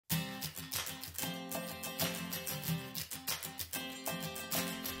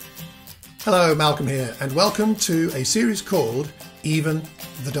Hello, Malcolm here, and welcome to a series called Even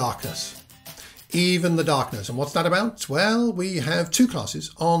the Darkness. Even the Darkness. And what's that about? Well, we have two classes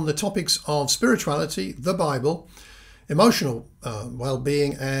on the topics of spirituality, the Bible, emotional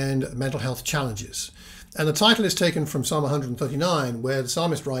well-being, and mental health challenges. And the title is taken from Psalm 139, where the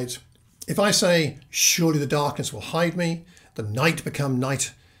psalmist writes, "If I say, surely the darkness will hide me, the light become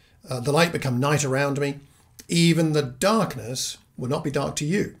night around me, even the darkness will not be dark to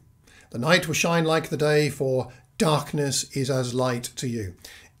you. The night will shine like the day, for darkness is as light to you."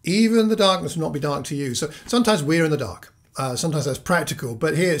 Even the darkness will not be dark to you. So sometimes we're in the dark. Sometimes that's practical,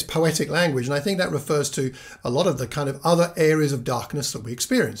 but here it's poetic language. And I think that refers to a lot of the kind of other areas of darkness that we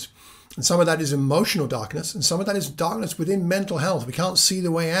experience. And some of that is emotional darkness, and some of that is darkness within mental health. We can't see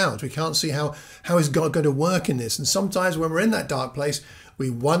the way out. We can't see how is God going to work in this. And sometimes when we're in that dark place, we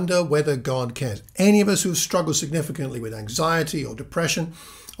wonder whether God cares. Any of us who struggle significantly with anxiety or depression,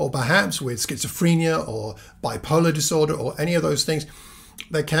 or perhaps with schizophrenia or bipolar disorder or any of those things,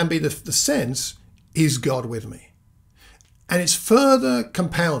 there can be the sense, is God with me? And it's further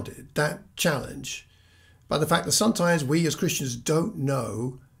compounded, that challenge, by the fact that sometimes we as Christians don't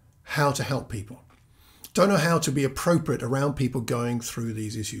know how to help people, don't know how to be appropriate around people going through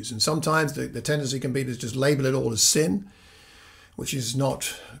these issues. And sometimes the tendency can be to just label it all as sin, which is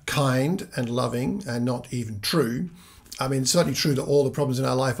not kind and loving and not even true. I mean, it's certainly true that all the problems in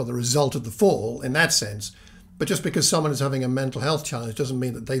our life are the result of the fall in that sense. But just because someone is having a mental health challenge doesn't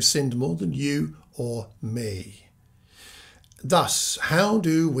mean that they've sinned more than you or me. Thus, how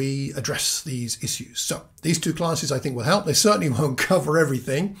do we address these issues? So these two classes I think will help. They certainly won't cover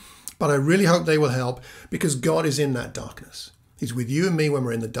everything, but I really hope they will help, because God is in that darkness. He's with you and me when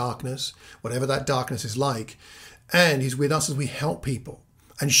we're in the darkness, whatever that darkness is like. And he's with us as we help people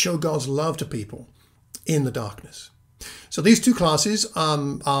and show God's love to people in the darkness. So these two classes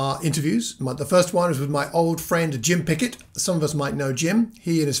are interviews. The first one is with my old friend Jim Pickett. Some of us might know Jim.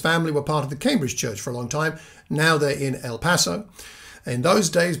 He and his family were part of the Cambridge Church for a long time. Now they're in El Paso. In those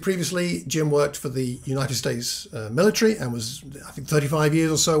days, previously, Jim worked for the United States military and was, I think, 35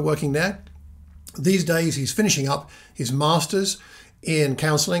 years or so working there. These days, he's finishing up his master's in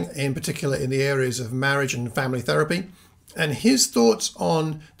counselling, in particular in the areas of marriage and family therapy. And his thoughts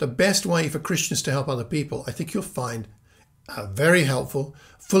on the best way for Christians to help other people, I think you'll find very helpful,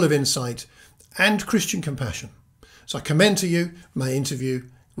 full of insight and Christian compassion. So I commend to you my interview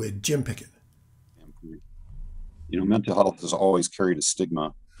with Jim Pickett. You know, mental health has always carried a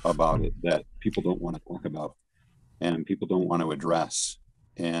stigma about it that people don't want to talk about and people don't want to address.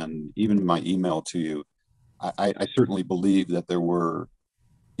 And even in my email to you, I certainly believe that there were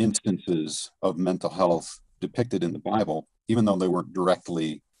instances of mental health depicted in the Bible, even though they weren't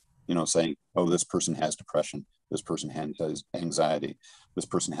directly, saying, oh, this person has depression, this person has anxiety, this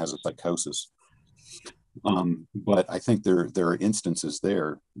person has a psychosis. But I think there are instances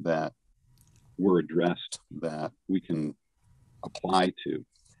there that were addressed that we can apply to.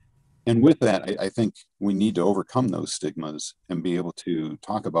 And with that, I think we need to overcome those stigmas and be able to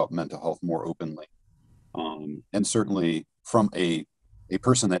talk about mental health more openly. And certainly from a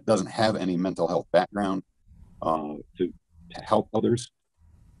person that doesn't have any mental health background, to help others,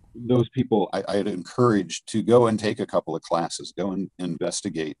 those people I'd encourage to go and take a couple of classes, go and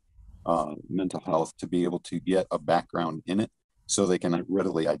investigate mental health, to be able to get a background in it so they can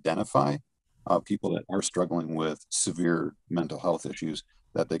readily identify people that are struggling with severe mental health issues,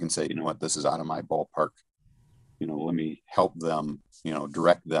 that they can say, you know what, this is out of my ballpark. Let me help them,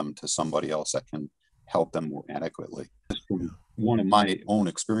 direct them to somebody else that can help them more adequately. From one of my own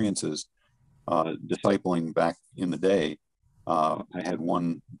experiences, discipling back in the day, I had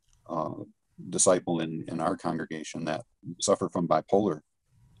one disciple in our congregation that suffered from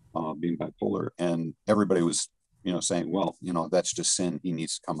being bipolar, and everybody was, saying, well, that's just sin. He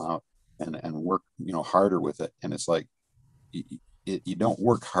needs to come out and work, harder with it. And it's like, you don't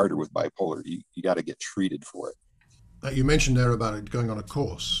work harder with bipolar. You got to get treated for it. You mentioned there about it going on a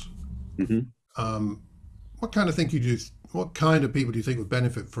course. Mm-hmm. What kind of people do you think would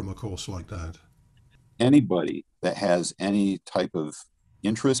benefit from a course like that? Anybody that has any type of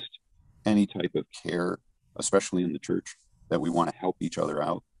interest, any type of care, especially in the church, that we want to help each other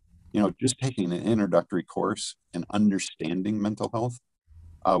out. Just taking an introductory course and understanding mental health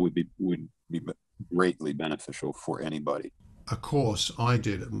would be greatly beneficial for anybody. A course I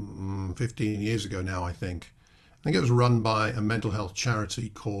did 15 years ago now, I think it was run by a mental health charity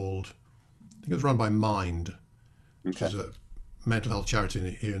called, I think it was run by Mind, which is a mental health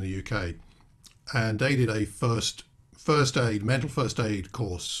charity here in the UK. And they did a mental first aid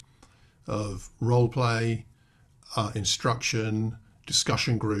course of role play, instruction,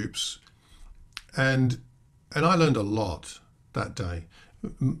 discussion groups, And I learned a lot that day.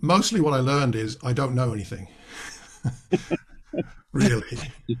 Mostly what I learned is I don't know anything, really.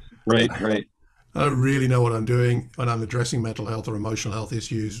 Right, right. I don't really know what I'm doing when I'm addressing mental health or emotional health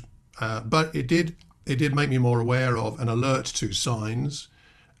issues. But it did make me more aware of and alert to signs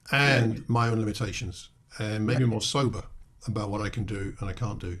Right, and my own limitations, and made me right. more sober about what I can do and I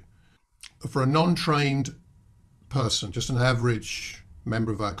can't do. For a non-trained person, just an average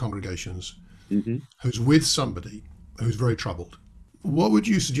member of our congregations Hmm. who's with somebody who's very troubled, what would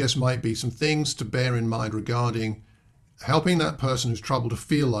you suggest might be some things to bear in mind regarding helping that person who's troubled to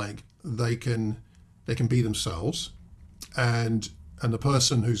feel like they can be themselves, and the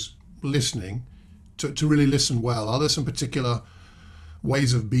person who's listening to really listen well? Are there some particular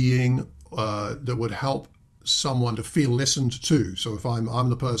ways of being that would help someone to feel listened to? So if I'm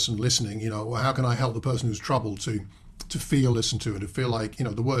the person listening, how can I help the person who's troubled to feel listened to and to feel like,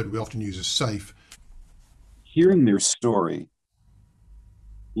 the word we often use is safe. Hearing their story,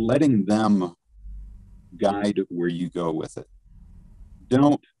 letting them guide where you go with it.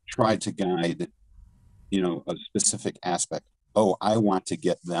 Don't try to guide, a specific aspect. Oh, I want to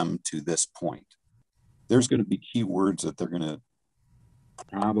get them to this point. There's going to be key words that they're going to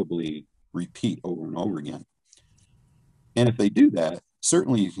probably repeat over and over again. And if they do that,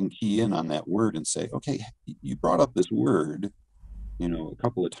 certainly you can key in on that word and say, okay, you brought up this word, a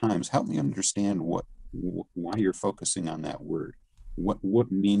couple of times. Help me understand why you're focusing on that word.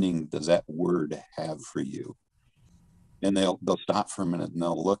 What meaning does that word have for you? And they'll stop for a minute and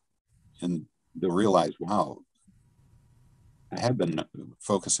they'll look and they'll realize, wow, I have been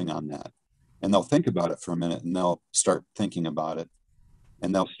focusing on that. And they'll think about it for a minute and they'll start thinking about it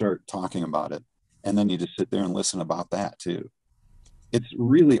and they'll start talking about it. And then you just sit there and listen about that too. It's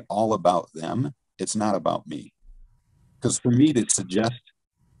really all about them. It's not about me. Because for me to suggest,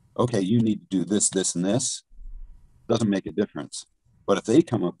 okay, you need to do this, this, and this, doesn't make a difference. But if they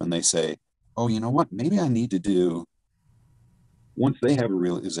come up and they say, oh, you know what, maybe I need to do, once they have a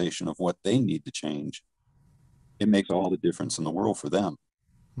realization of what they need to change, it makes all the difference in the world for them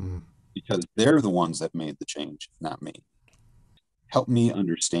Mm. because they're the ones that made the change, not me. Help me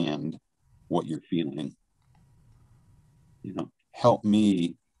understand what you're feeling. Help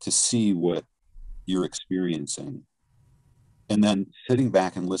me to see what you're experiencing. And then sitting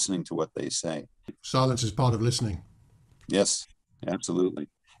back and listening to what they say. Silence is part of listening. Yes, absolutely.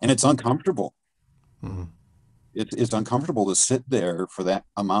 And it's uncomfortable. Mm. It's uncomfortable to sit there for that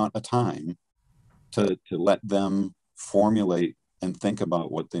amount of time to let them formulate and think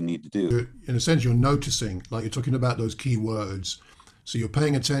about what they need to do. In a sense, you're noticing, like you're talking about those key words. So you're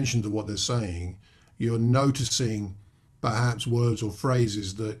paying attention to what they're saying. You're noticing perhaps words or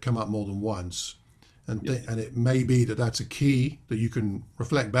phrases that come up more than once. Yes, And it may be that that's a key that you can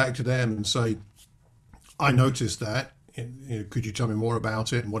reflect back to them and say, I noticed that. Could you tell me more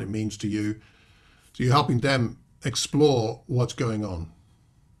about it and what it means to you? So you're helping them explore what's going on.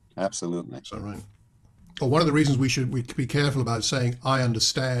 absolutely. Is that right? Well, one of the reasons we be careful about saying, I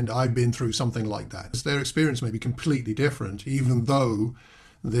understand, I've been through something like that, is their experience may be completely different, even though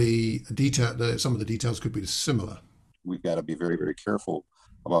some of the details could be similar. We've got to be very, very careful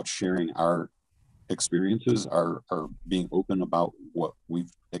about sharing our experiences, our being open about what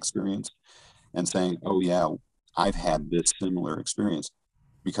we've experienced and saying, oh, yeah, I've had this similar experience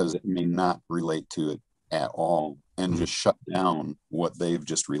because it may not relate to it at all and Mm. just shut down what they've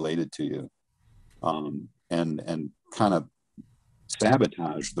just related to you, and kind of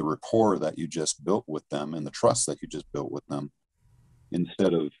sabotage the rapport that you just built with them and the trust that you just built with them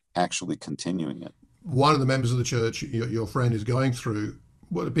instead of actually continuing it. One of the members of the church, your friend, is going through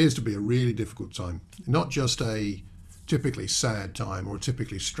what appears to be a really difficult time. Not just a typically sad time or a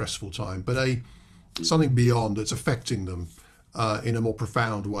typically stressful time, but something beyond that's affecting them in a more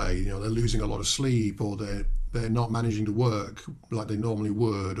profound way. They're losing a lot of sleep, or they're not managing to work like they normally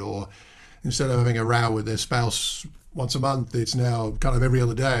would, or instead of having a row with their spouse once a month, it's now kind of every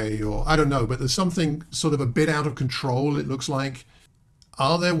other day, or I don't know. But there's something sort of a bit out of control, it looks like.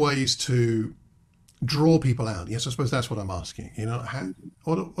 Are there ways to draw people out? Yes, I suppose that's what I'm asking.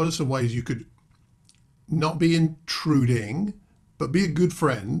 What are some ways you could not be intruding, but be a good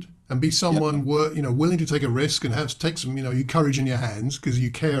friend and be Yep. someone willing to take a risk and take some courage in your hands because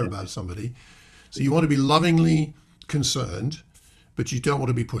you care about somebody. So you want to be lovingly concerned, but you don't want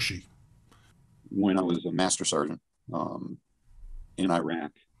to be pushy. When I was a master sergeant in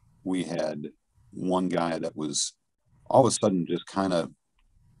Iraq, we had one guy that was all of a sudden just kind of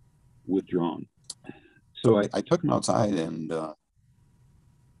withdrawn. So I took him outside and I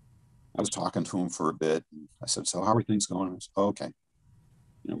was talking to him for a bit. I said, so how are things going? I said, oh, okay.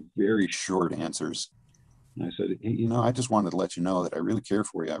 very short answers. And I said, hey, I just wanted to let you know that I really care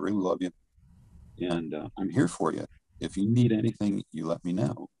for you. I really love you. And I'm here for you. If you need anything, you let me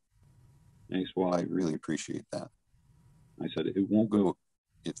know. And he said, well, I really appreciate that. I said, it won't go,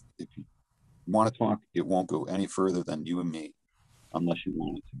 if you want to talk, it won't go any further than you and me, unless you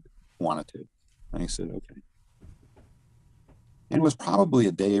wanted to. And he said, okay. And it was probably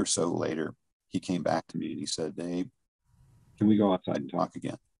a day or so later, he came back to me and he said, hey, can we go outside and talk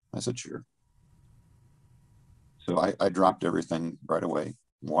again? I said, sure. So I dropped everything right away,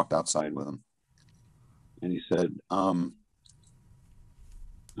 walked outside with him. And he said, I'm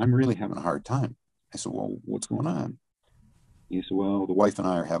really having a hard time. I said, well, what's going on? He said, well, the wife and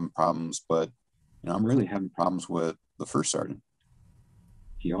I are having problems, but I'm really having problems with the first sergeant.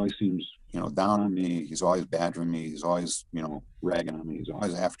 He always seems, down on me. He's always badgering me. He's always, ragging on me. He's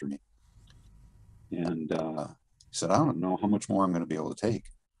always after me. And he said, I don't know how much more I'm going to be able to take.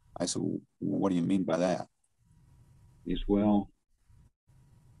 I said, well, what do you mean by that? He said, well,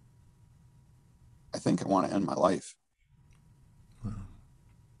 I think I want to end my life. Wow.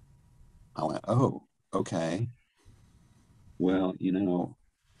 I went, oh, okay. Well,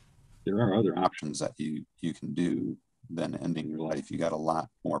 there are other options that you can do than ending your life. You got a lot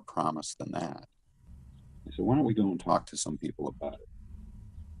more promise than that. I said, why don't we go and talk to some people about it?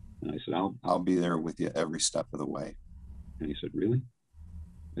 And I said, I'll be there with you every step of the way. And he said, really?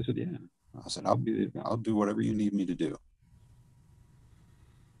 I said, yeah. I said, I'll do whatever you need me to do.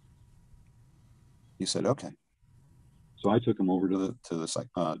 He said, okay. So I took him over to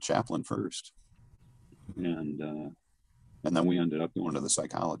the chaplain first, and then we ended up going to the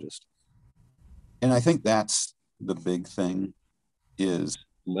psychologist. And I think that's the big thing, is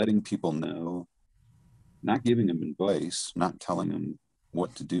letting people know, not giving them advice, not telling them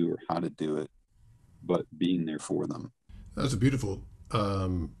what to do or how to do it, but being there for them. That's a beautiful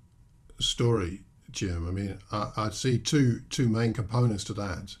story, Jim. I mean, I see two main components to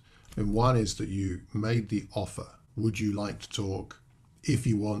that. And one is that you made the offer. Would you like to talk? If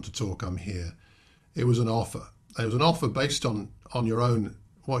you want to talk, I'm here. It was an offer. It was an offer based on your own,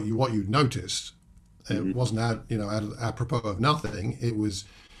 what you noticed. Mm-hmm. It wasn't out of apropos of nothing. It was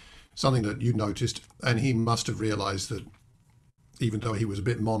something that you noticed, and he must have realized that, even though he was a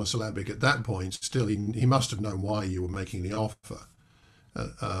bit monosyllabic at that point, still he must have known why you were making the offer.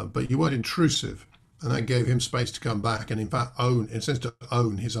 But you weren't intrusive, and that gave him space to come back and, in fact, own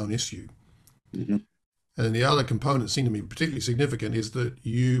his own issue. Mm-hmm. And then the other component that seemed to me particularly significant is that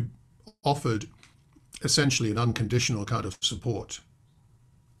you offered essentially an unconditional kind of support.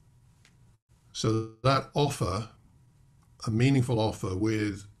 So that offer, a meaningful offer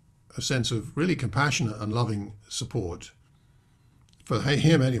with a sense of really compassionate and loving support, for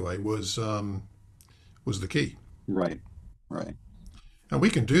him anyway, was the key. Right. And we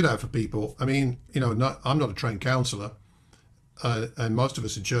can do that for people. I mean, I'm not a trained counselor, and most of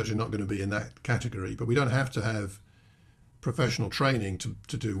us in church are not going to be in that category, but we don't have to have professional training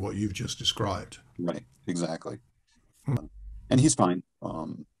to do what you've just described. Right, exactly. And he's fine.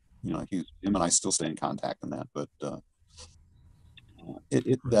 Him and I still stay in contact in that, but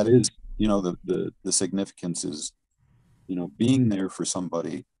that is, the significance is, being there for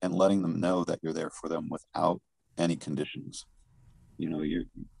somebody and letting them know that you're there for them without any conditions. You're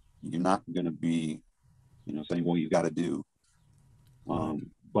not going to be, saying, well, you got to do,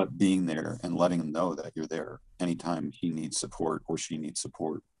 but being there and letting them know that you're there anytime he needs support or she needs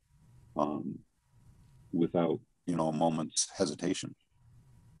support, without, a moment's hesitation.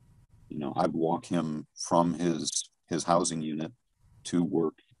 I'd walk him from his housing unit to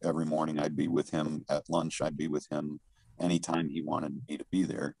work every morning. I'd be with him at lunch. I'd be with him anytime he wanted me to be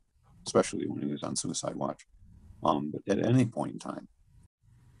there, especially when he was on suicide watch. But at any point in time,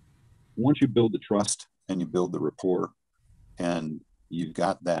 once you build the trust and you build the rapport and you've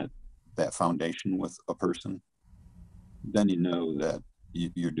got that foundation with a person, then you know that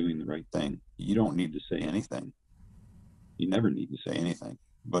you're doing the right thing. You don't need to say anything. You never need to say anything.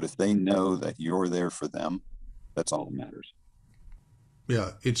 But if they know that you're there for them, that's all that matters.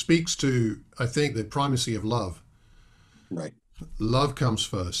 Yeah, it speaks to, I think, the primacy of love. Right. Love comes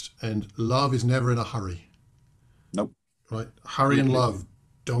first, and love is never in a hurry. Nope. Right? Hurry and love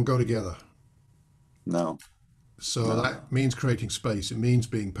don't go together. No. So that means creating space. It means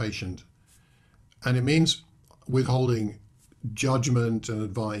being patient. And it means withholding judgment and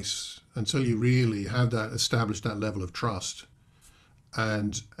advice until you really have established that level of trust,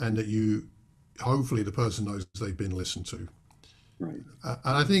 and that you, hopefully the person knows they've been listened to. Right. And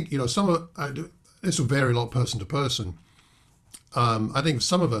I think, this will vary a lot person to person. I think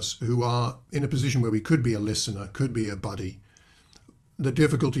some of us who are in a position where we could be a listener, could be a buddy, the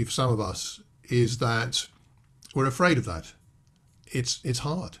difficulty for some of us is that we're afraid of that. It's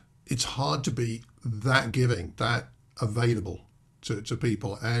hard. It's hard to be that giving, that available to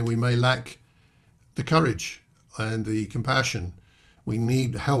people, and we may lack the courage and the compassion. We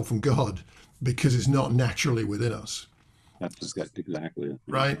need help from God because it's not naturally within us. That's exactly it.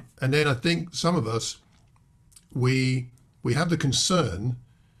 Right. And then I think some of us, we have the concern,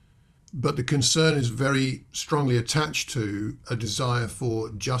 but the concern is very strongly attached to a desire for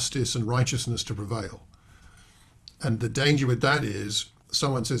justice and righteousness to prevail. And the danger with that is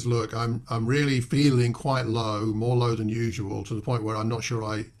someone says, look, I'm really feeling quite low, more low than usual, to the point where I'm not sure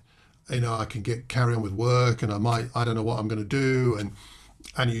I can carry on with work, and I don't know what I'm going to do.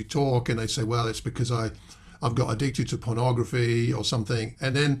 And you talk and they say, well, it's because I've got addicted to pornography or something.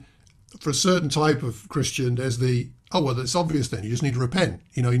 And then for a certain type of Christian, there's well, it's obvious then. You just need to repent.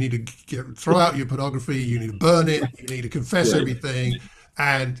 You need to throw out your pornography. You need to burn it. You need to confess everything.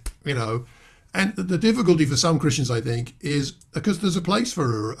 And, and the difficulty for some Christians, I think, is because there's a place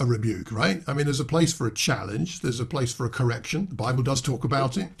for a rebuke, right? I mean, there's a place for a challenge. There's a place for a correction. The Bible does talk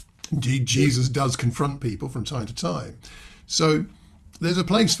about it. Indeed, Jesus does confront people from time to time. So there's a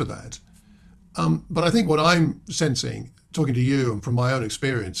place for that. But I think what I'm sensing, talking to you and from my own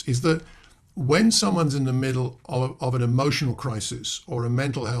experience, is that when someone's in the middle of an emotional crisis or a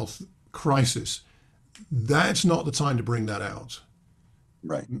mental health crisis, that's not the time to bring that out.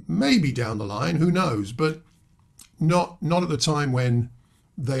 Right. Maybe down the line, who knows, but not at the time when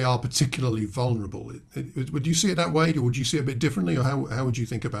they are particularly vulnerable. Would you see it that way, or would you see it a bit differently, or how would you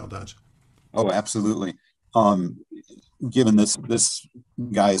think about that? Oh, absolutely. Given this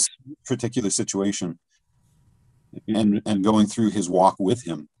guy's particular situation and going through his walk with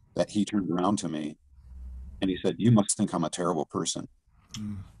him, that he turned around to me and he said, "You must think I'm a terrible person."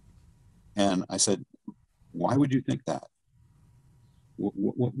 And I said, "Why would you think that?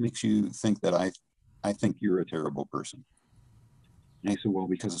 What makes you think that I think you're a terrible person?" And he said, "Well,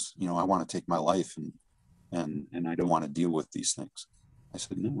 because, I want to take my life and I don't want to deal with these things." I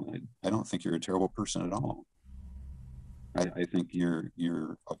said, "No, I don't think you're a terrible person at all. I think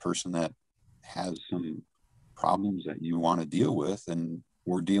you're a person that has some problems that you want to deal with, and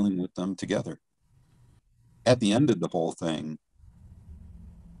we're dealing with them together." At the end of the whole thing,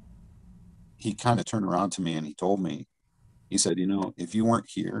 he kind of turned around to me and he told me, he said, "If you weren't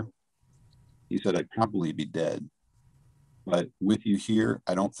here," he said, "I'd probably be dead. But with you here,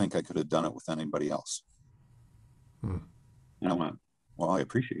 I don't think I could have done it with anybody else." And I went, "Well, I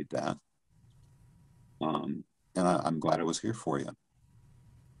appreciate that. And I'm glad I was here for you,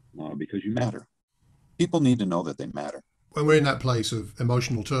 because you matter. People need to know that they matter." When we're in that place of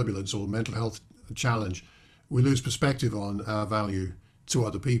emotional turbulence or mental health challenge, we lose perspective on our value to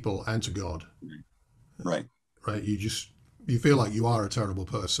other people and to God. Right. Right. You feel like you are a terrible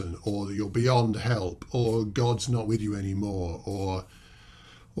person, or that you're beyond help, or God's not with you anymore, or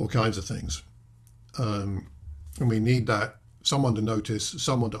all kinds of things. And we need that someone to notice,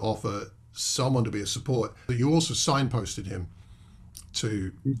 someone to offer, someone to be a support. But you also signposted him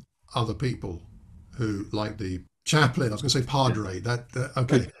to other people who, like the chaplain, I was going to say padre.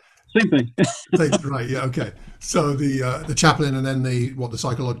 Okay. Same thing. Right. Yeah. Okay. So the chaplain, and then the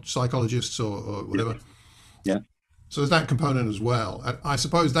psychologists or whatever. Yeah. So there's that component as well. I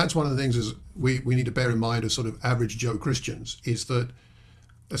suppose that's one of the things is we need to bear in mind as sort of average Joe Christians, is that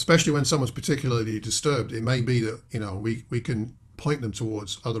especially when someone's particularly disturbed, it may be that we can point them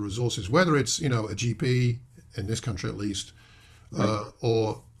towards other resources, whether it's a GP in this country at least, right,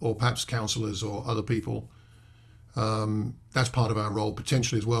 or perhaps counselors or other people. That's part of our role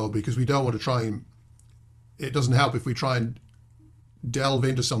potentially as well, because we don't want to try and, it doesn't help if we try and delve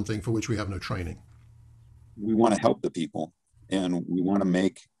into something for which we have no training. We want to help the people, and we want to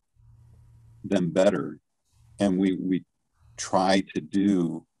make them better, and we try to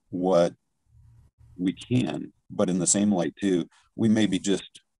do what we can, but in the same light too, we may be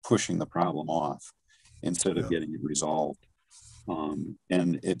just pushing the problem off instead of getting it resolved.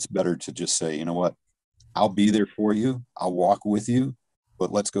 And it's better to just say, "You know what, I'll be there for you, I'll walk with you,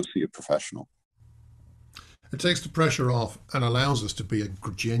 but let's go see a professional." It takes the pressure off and allows us to be a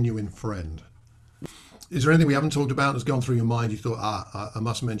genuine friend. Is there anything we haven't talked about that's gone through your mind? You thought, I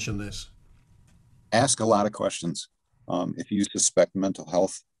must mention this. Ask a lot of questions. If you suspect mental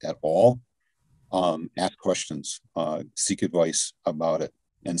health at all, ask questions, seek advice about it,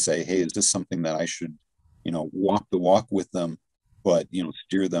 and say, "Hey, is this something that I should, walk the walk with them, but,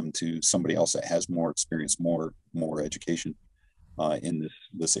 steer them to somebody else that has more experience, more education in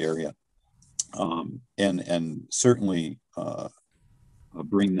this area." And certainly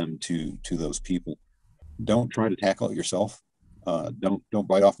bring them to those people. Don't try to tackle it yourself. Don't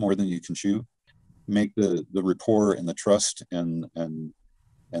bite off more than you can chew. Make the rapport and the trust and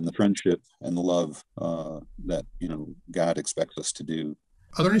the friendship and the love that God expects us to do.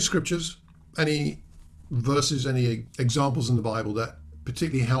 Are there any scriptures, any verses, any examples in the Bible that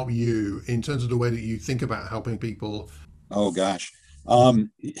particularly help you in terms of the way that you think about helping people? Oh gosh,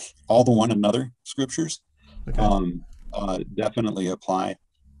 all the one another scriptures Okay. definitely apply.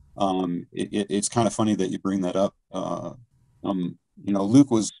 It's kind of funny that you bring that up.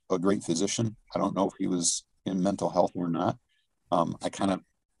 Luke was a great physician. I don't know if he was in mental health or not. I kind of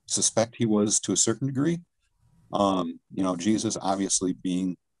suspect he was to a certain degree. Jesus obviously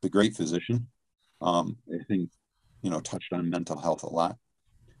being the great physician, I think, touched on mental health a lot.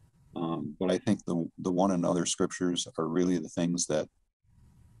 But I think the one another scriptures are really the things that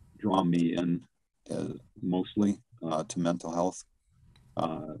draw me in mostly to mental health.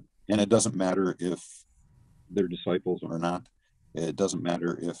 And it doesn't matter if they're disciples or not. It doesn't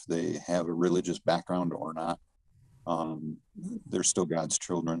matter if they have a religious background or not. They're still God's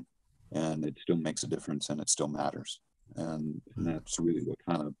children, and it still makes a difference, and it still matters. And that's really what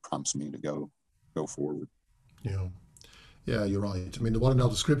kind of prompts me to go forward. Yeah. Yeah, you're right. I mean, the one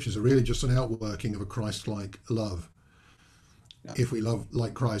another scriptures are really just an outworking of a Christ-like love. Yeah. If we love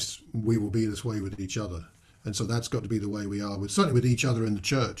like Christ, we will be this way with each other. And so that's got to be the way we are, certainly with each other in the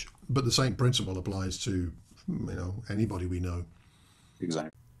church. But the same principle applies to, anybody we know.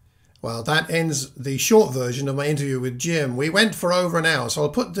 Exactly. Well, that ends the short version of my interview with Jim. We went for over an hour, so I'll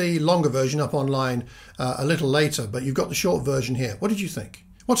put the longer version up online a little later, but you've got the short version here. What did you think?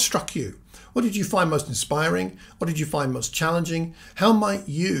 What struck you? What did you find most inspiring? What did you find most challenging? How might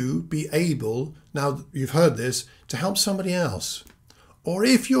you be able, now that you've heard this, to help somebody else? Or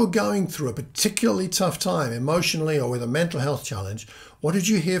if you're going through a particularly tough time emotionally or with a mental health challenge, what did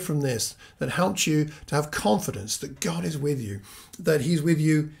you hear from this that helped you to have confidence that God is with you, that He's with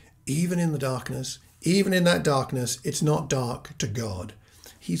you even in the darkness, even in that darkness, it's not dark to God.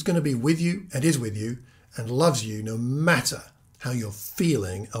 He's going to be with you and is with you and loves you no matter how you're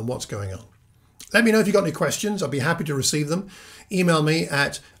feeling and what's going on. Let me know if you've got any questions. I'll be happy to receive them. Email me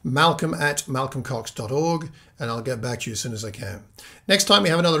at malcolm@malcolmcox.org and I'll get back to you as soon as I can. Next time we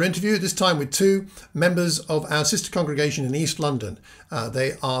have another interview, this time with two members of our sister congregation in East London.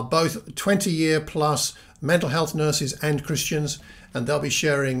 They are both 20-year plus mental health nurses and Christians, and they'll be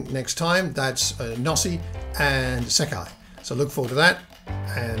sharing next time. That's Nossi and Sekai. So look forward to that.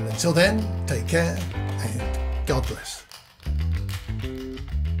 And until then, take care and God bless.